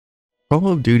Call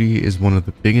of Duty is one of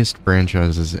the biggest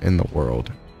franchises in the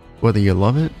world. Whether you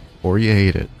love it or you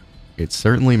hate it, it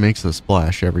certainly makes a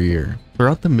splash every year.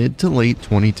 Throughout the mid to late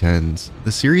 2010s,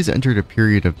 the series entered a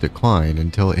period of decline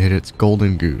until it hit its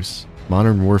golden goose,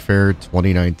 Modern Warfare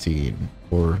 2019,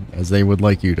 or as they would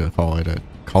like you to call it, a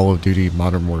Call of Duty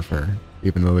Modern Warfare,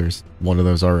 even though there's one of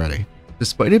those already.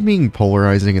 Despite it being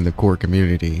polarizing in the core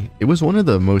community, it was one of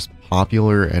the most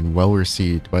popular and well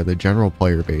received by the general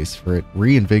player base for it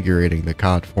reinvigorating the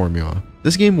COD formula.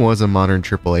 This game was a modern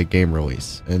AAA game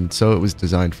release, and so it was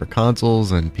designed for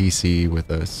consoles and PC with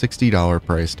a $60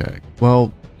 price tag.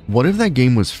 Well, what if that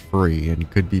game was free and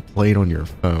could be played on your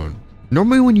phone?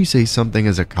 Normally when you say something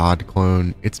is a COD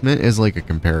clone, it's meant as like a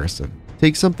comparison.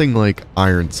 Take something like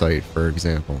Ironsight, for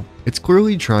example. It's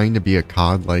clearly trying to be a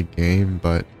COD-like game,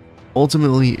 but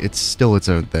ultimately, it's still its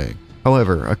own thing.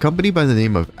 However, a company by the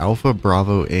name of Alpha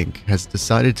Bravo Inc. has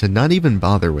decided to not even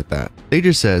bother with that. They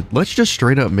just said, let's just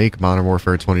straight up make Modern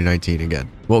Warfare 2019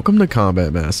 again. Welcome to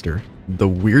Combat Master, the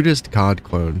weirdest COD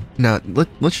clone. Now,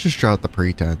 let's just drop the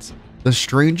pretense. The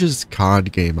strangest COD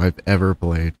game I've ever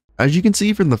played. As you can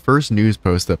see from the first news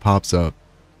post that pops up,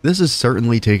 this is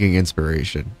certainly taking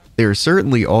inspiration. They are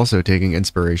certainly also taking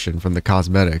inspiration from the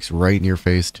cosmetics right in your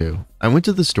face too. I went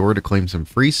to the store to claim some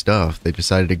free stuff they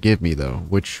decided to give me though,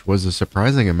 which was a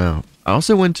surprising amount. I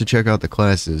also went to check out the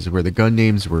classes where the gun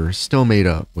names were still made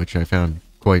up, which I found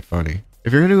quite funny.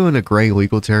 If you're gonna go into gray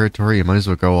legal territory, you might as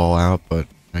well go all out, but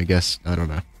I guess, I don't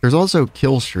know. There's also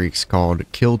kill streaks called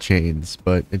kill chains,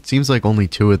 but it seems like only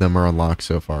 2 of them are unlocked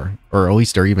so far, or at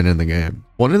least are even in the game.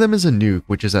 One of them is a nuke,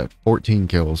 which is at 14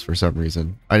 kills for some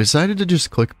reason. I decided to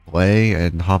just click play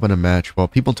and hop in a match while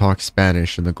people talk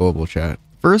Spanish in the global chat.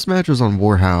 First match was on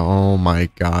Warhow. Oh my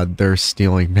god, they're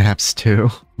stealing maps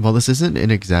too. While this isn't an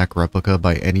exact replica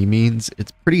by any means,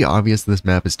 it's pretty obvious this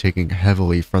map is taking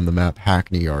heavily from the map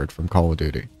Hackney Yard from Call of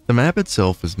Duty. The map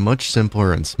itself is much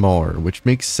simpler and smaller, which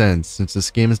makes sense since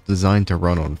this game is designed to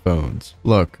run on phones.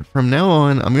 Look, from now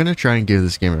on, I'm gonna try and give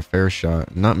this game a fair shot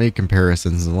and not make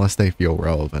comparisons unless they feel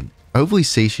relevant. I hopefully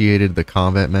satiated the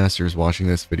combat masters watching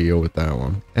this video with that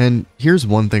one. And here's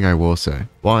one thing I will say.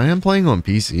 While I am playing on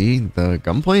PC, the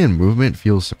gunplay and movement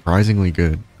feels surprisingly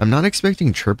good. I'm not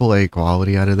expecting AAA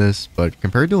quality out of this, but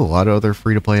compared to a lot of other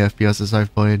free-to-play FPSs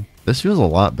I've played, this feels a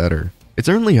lot better. It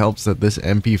certainly helps that this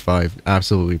MP5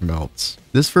 absolutely melts.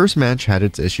 This first match had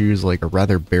its issues like a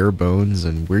rather bare bones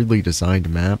and weirdly designed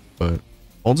map, but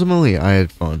ultimately I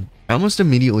had fun. I almost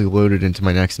immediately loaded into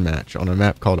my next match on a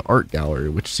map called Art Gallery,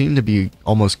 which seemed to be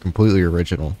almost completely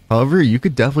original. However, you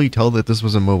could definitely tell that this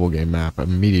was a mobile game map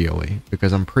immediately,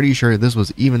 because I'm pretty sure this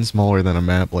was even smaller than a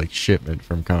map like Shipment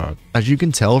from COD. As you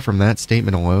can tell from that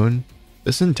statement alone,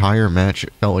 this entire match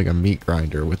felt like a meat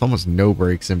grinder with almost no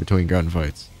breaks in between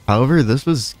gunfights. However, this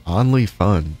was oddly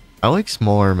fun. I like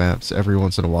smaller maps every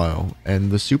once in a while,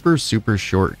 and the super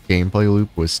short gameplay loop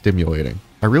was stimulating.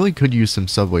 I really could use some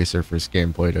Subway Surfers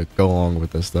gameplay to go along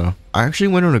with this though. I actually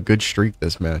went on a good streak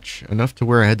this match, enough to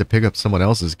where I had to pick up someone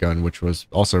else's gun, which was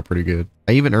also pretty good.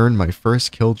 I even earned my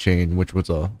first kill chain, which was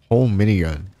a whole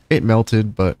minigun. It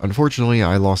melted, but unfortunately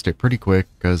I lost it pretty quick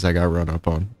because I got run up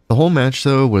on. The whole match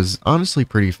though was honestly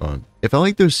pretty fun. It felt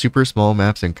like those super small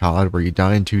maps in COD where you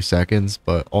die in 2 seconds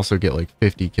but also get like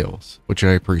 50 kills, which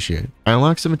I appreciate. I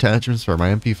unlocked some attachments for my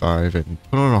MP5 and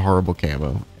put on a horrible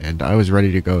camo, and I was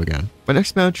ready to go again. My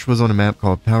next match was on a map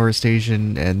called Power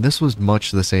Station, and this was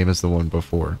much the same as the one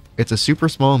before. It's a super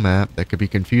small map that could be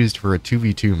confused for a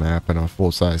 2v2 map in a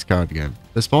full-size COD game.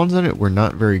 The spawns on it were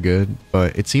not very good,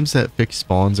 but it seems that fixed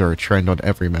spawns are a trend on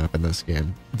every map in this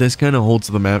game. This kind of holds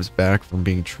the maps back from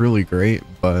being truly great,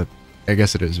 but I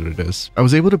guess it is what it is. I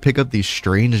was able to pick up these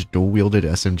strange dual-wielded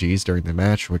SMGs during the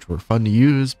match, which were fun to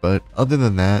use, but other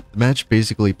than that, the match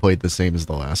basically played the same as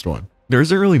the last one. There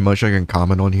isn't really much I can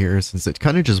comment on here since it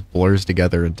kind of just blurs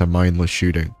together into mindless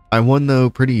shooting. I won though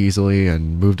pretty easily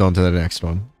and moved on to the next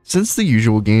one. Since the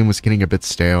usual game was getting a bit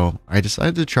stale, I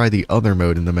decided to try the other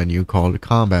mode in the menu called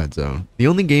Combat Zone. The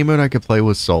only game mode I could play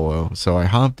was solo, so I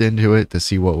hopped into it to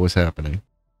see what was happening.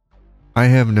 I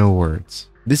have no words.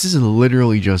 This is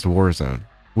literally just Warzone,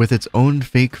 with its own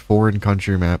fake foreign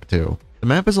country map too. The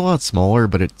map is a lot smaller,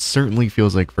 but it certainly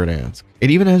feels like Verdansk.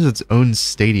 It even has its own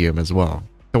stadium as well.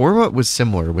 The warm-up was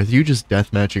similar, with you just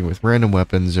deathmatching with random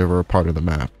weapons over a part of the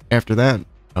map. After that,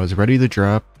 I was ready to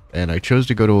drop, and I chose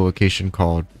to go to a location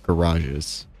called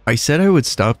Garages. I said I would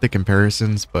stop the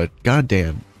comparisons, but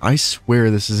goddamn, I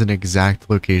swear this is an exact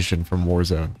location from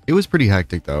Warzone. It was pretty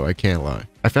hectic though, I can't lie.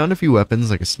 I found a few weapons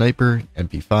like a sniper,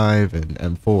 MP5, and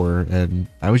M4, and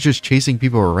I was just chasing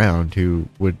people around who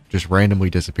would just randomly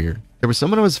disappear. There was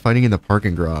someone I was fighting in the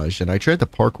parking garage, and I tried to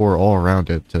parkour all around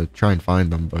it to try and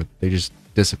find them, but they just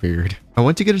disappeared. I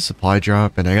went to get a supply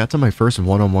drop, and I got to my first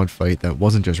one-on-one fight that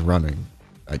wasn't just running.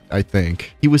 I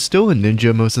think. He was still a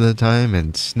ninja most of the time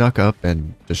and snuck up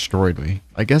and destroyed me.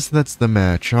 I guess that's the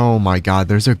match. Oh my god,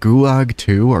 there's a gulag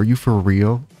too? Are you for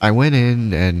real? I went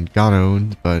in and got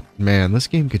owned, but man, this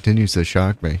game continues to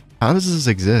shock me. How does this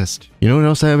exist? You know what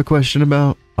else I have a question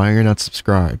about? Why you're not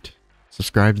subscribed?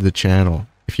 Subscribe to the channel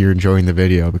if you're enjoying the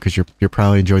video, because you're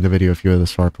probably enjoying the video if you're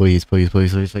this far. Please, please,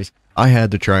 please, please, please. I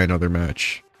had to try another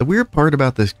match. The weird part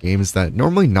about this game is that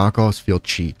normally knockoffs feel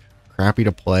cheap, crappy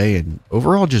to play, and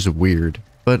overall just weird,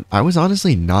 but I was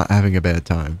honestly not having a bad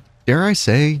time. Dare I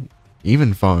say,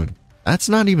 even fun. That's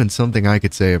not even something I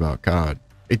could say about COD.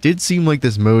 It did seem like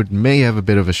this mode may have a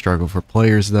bit of a struggle for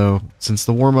players though, since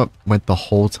the warm-up went the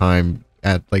whole time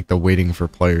at like the waiting for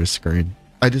players screen.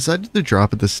 I decided to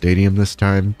drop at the stadium this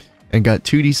time and got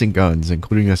 2 decent guns,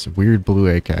 including this weird blue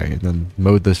AK, and then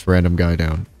mowed this random guy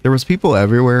down. There was people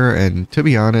everywhere, and to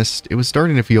be honest, it was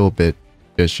starting to feel a bit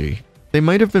fishy. They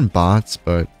might have been bots,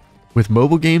 but with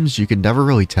mobile games, you can never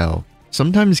really tell.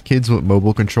 Sometimes kids with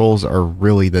mobile controls are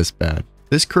really this bad.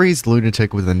 This crazed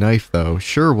lunatic with a knife, though,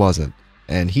 sure wasn't,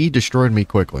 and he destroyed me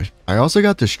quickly. I also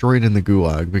got destroyed in the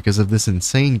gulag because of this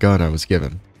insane gun I was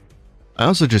given. I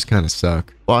also just kind of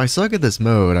suck. While I suck at this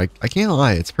mode, I can't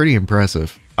lie, it's pretty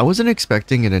impressive. I wasn't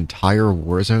expecting an entire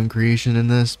Warzone creation in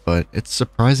this, but it's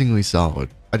surprisingly solid.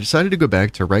 I decided to go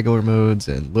back to regular modes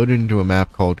and loaded into a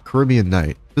map called Caribbean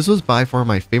Night. This was by far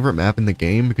my favorite map in the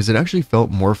game because it actually felt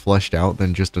more fleshed out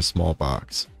than just a small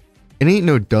box. It ain't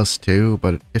no Dust 2,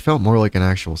 but it felt more like an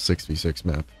actual 6v6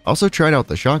 map. I also tried out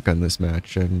the shotgun this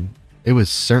match, and it was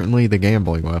certainly the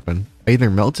gambling weapon. I either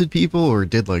melted people or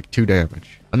did like 2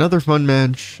 damage. Another fun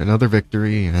match, another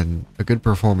victory, and a good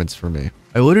performance for me.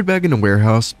 I loaded back into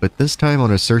Warehouse, but this time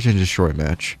on a search and destroy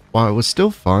match. While it was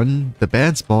still fun, the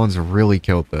bad spawns really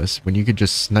killed this when you could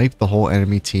just snipe the whole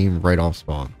enemy team right off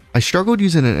spawn. I struggled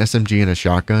using an SMG and a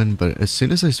shotgun, but as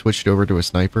soon as I switched over to a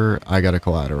sniper, I got a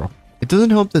collateral. It doesn't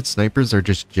help that snipers are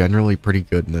just generally pretty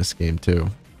good in this game too.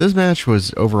 This match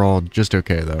was overall just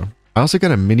okay though. I also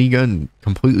got a minigun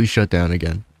completely shut down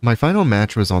again. My final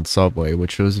match was on Subway,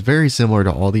 which was very similar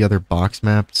to all the other box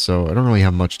maps, so I don't really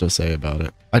have much to say about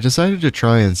it. I decided to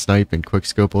try and snipe and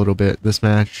quickscope a little bit this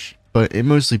match, but it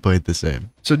mostly played the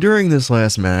same. So during this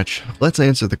last match, let's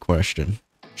answer the question.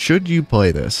 Should you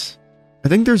play this? I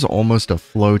think there's almost a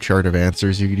flow chart of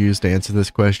answers you could use to answer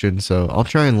this question, so I'll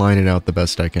try and line it out the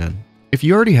best I can. If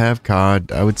you already have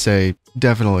COD, I would say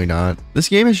definitely not. This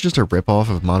game is just a ripoff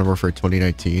of Modern Warfare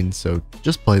 2019, so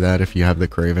just play that if you have the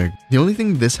craving. The only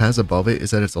thing this has above it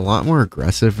is that it's a lot more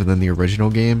aggressive than the original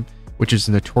game, which is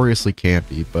notoriously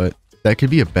campy, but that could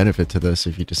be a benefit to this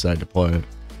if you decide to play it.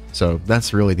 So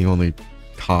that's really the only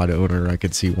COD owner I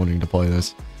could see wanting to play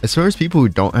this. As far as people who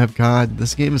don't have COD,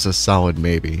 this game is a solid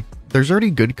maybe. There's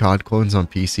already good COD clones on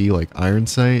PC like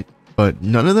Ironsight, but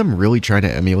none of them really try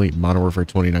to emulate Modern Warfare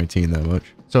 2019 that much.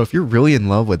 So if you're really in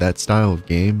love with that style of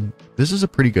game, this is a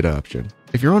pretty good option.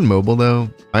 If you're on mobile though,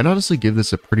 I'd honestly give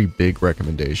this a pretty big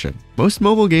recommendation. Most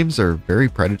mobile games are very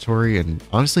predatory and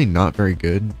honestly not very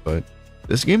good, but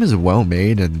this game is well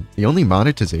made and the only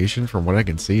monetization from what I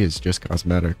can see is just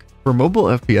cosmetic. For mobile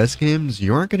FPS games,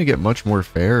 you aren't going to get much more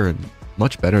fair and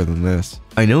much better than this.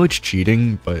 I know it's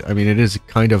cheating, but I mean it is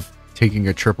kind of taking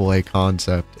a AAA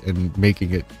concept and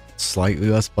making it slightly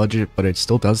less budget, but it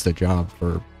still does the job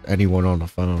for anyone on a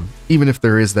phone, even if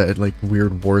there is that like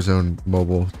weird Warzone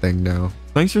mobile thing now.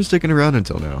 Thanks for sticking around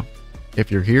until now.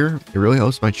 If you're here, it really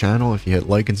helps my channel if you hit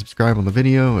like and subscribe on the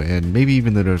video and maybe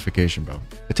even the notification bell.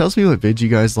 It tells me what vids you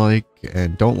guys like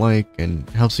and don't like and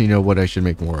helps me know what I should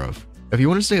make more of. If you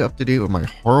want to stay up to date with my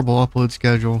horrible upload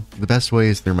schedule, the best way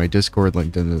is through my Discord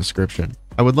linked in the description.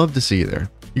 I would love to see you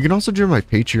there. You can also join my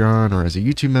Patreon or as a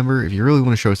YouTube member if you really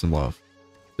want to show some love.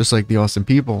 Just like the awesome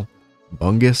people,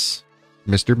 Bungus,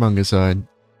 Mr. Bungicide,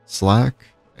 Slack,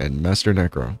 and Master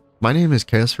Necro. My name is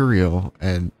Chaos for Real,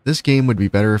 and this game would be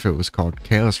better if it was called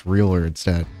Chaos Reeler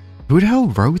instead. Who the hell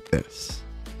wrote this?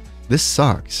 This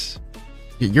sucks.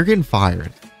 You're getting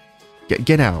fired.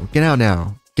 Get out. Get out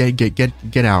now.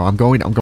 Get out. I'm going.